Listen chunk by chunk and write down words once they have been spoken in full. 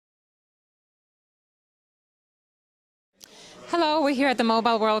Hello, we're here at the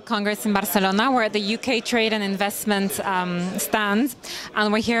Mobile World Congress in Barcelona. We're at the UK Trade and Investment stand,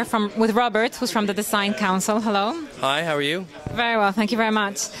 and we're here with Robert, who's from the Design Council. Hello. Hi, how are you? Very well, thank you very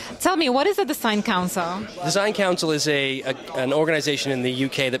much. Tell me, what is the Design Council? Design Council is an organization in the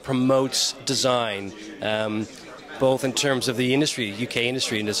UK that promotes design, both in terms of the industry, UK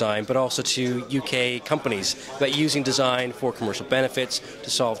industry and design, but also to UK companies about using design for commercial benefits, to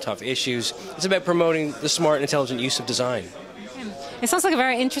solve tough issues. It's about promoting the smart and intelligent use of design. It sounds like a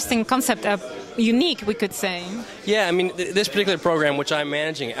very interesting concept, unique, we could say. Yeah, I mean, this particular program, which I'm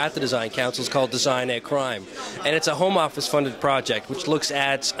managing at the Design Council, is called Design at Crime. And it's a Home Office funded project which looks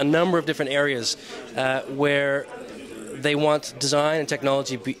at a number of different areas where they want design and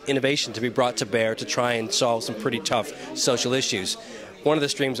technology innovation to be brought to bear to try and solve some pretty tough social issues. One of the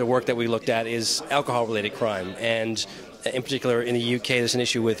streams of work that we looked at is alcohol-related crime, and in particular in the UK there's an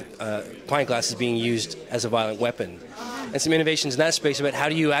issue with pint glasses being used as a violent weapon. And some innovations in that space about how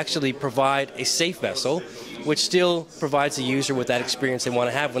do you actually provide a safe vessel which still provides the user with that experience they want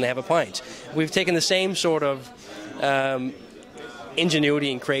to have when they have a pint. We've taken the same sort of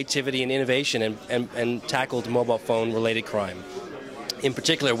ingenuity and creativity and innovation and tackled mobile phone related crime. In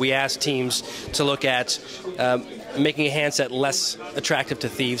particular, we asked teams to look at making a handset less attractive to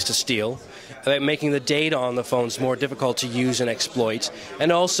thieves to steal, about making the data on the phones more difficult to use and exploit,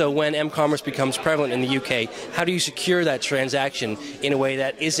 and also when m-commerce becomes prevalent in the UK, how do you secure that transaction in a way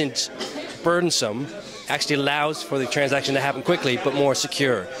that isn't burdensome, actually allows for the transaction to happen quickly, but more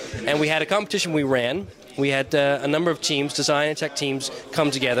secure. And we had a competition we ran. We had a number of teams, design and tech teams,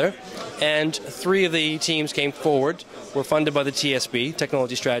 come together, and 3 of the teams came forward, were funded by the TSB,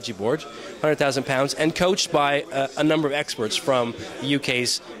 Technology Strategy Board, £100,000, and coached by a number of experts from the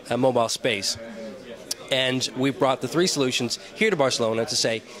UK's mobile space. And we brought the 3 solutions here to Barcelona to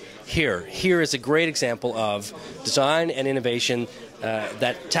say, here is a great example of design and innovation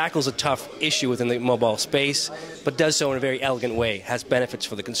that tackles a tough issue within the mobile space, but does so in a very elegant way, has benefits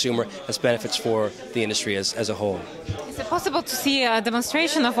for the consumer, has benefits for the industry as a whole. Is it possible to see a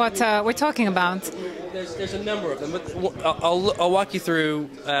demonstration of what we're talking about? There's a number of them, but I'll walk you through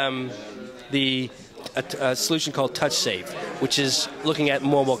a solution called TouchSafe, which is looking at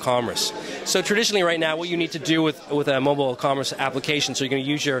mobile commerce. So traditionally right now what you need to do with a mobile commerce application, so you're going to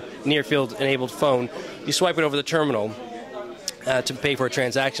use your near-field enabled phone, you swipe it over the terminal to pay for a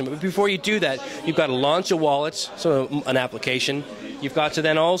transaction. But before you do that, you've got to launch a wallet, so an application. You've got to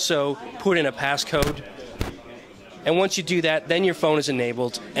then also put in a passcode. And once you do that, then your phone is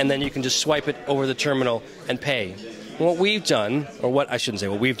enabled, and then you can just swipe it over the terminal and pay. What we've done, or what I shouldn't say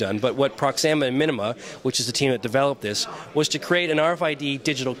what we've done, but what Proxima and Minima, which is the team that developed this, was to create an RFID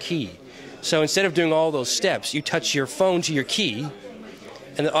digital key. So instead of doing all those steps, you touch your phone to your key,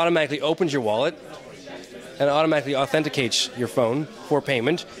 and it automatically opens your wallet, and automatically authenticates your phone for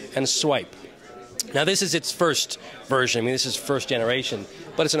payment and swipe. Now this is its first version, I mean this is first generation,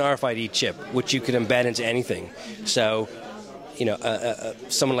 but it's an RFID chip which you could embed into anything. So, you know,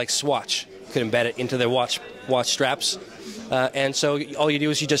 someone like Swatch could embed it into their watch straps, and so all you do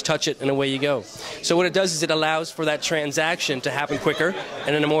is you just touch it and away you go. So what it does is it allows for that transaction to happen quicker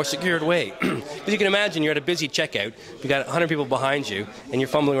and in a more secured way. Because you can imagine you're at a busy checkout, you've got 100 people behind you, and you're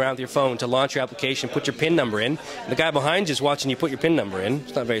fumbling around with your phone to launch your application, put your PIN number in, and the guy behind you is watching you put your PIN number in.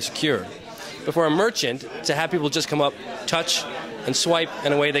 It's not very secure. But for a merchant, to have people just come up, touch, and swipe,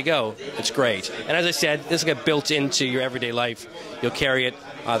 and away they go, it's great. And as I said, this will get built into your everyday life. You'll carry it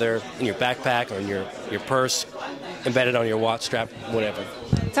either in your backpack or in your purse, embedded on your watch strap, whatever.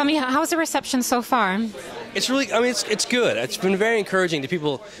 Tell me, how's the reception so far? It's really, I mean, it's good. It's been very encouraging to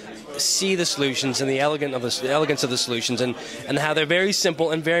people see the solutions and the elegance of the solutions, and how they're very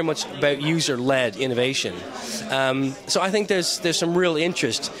simple and very much about user-led innovation. So I think there's some real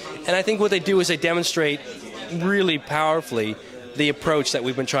interest, and I think what they do is they demonstrate really powerfully the approach that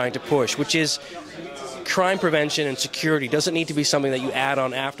we've been trying to push, which is crime prevention and security doesn't need to be something that you add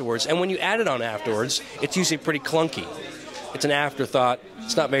on afterwards, and when you add it on afterwards, it's usually pretty clunky. It's an afterthought,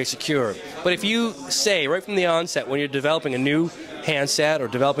 it's not very secure. But if you say right from the onset when you're developing a new handset or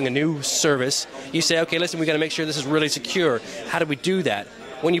developing a new service, you say, okay, listen, we've got to make sure this is really secure. How do we do that?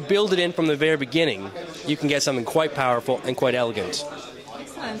 When you build it in from the very beginning, you can get something quite powerful and quite elegant.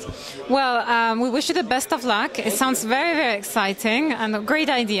 Excellent. Well, we wish you the best of luck. It sounds very, very exciting and a great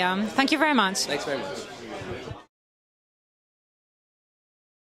idea. Thank you very much. Thanks very much.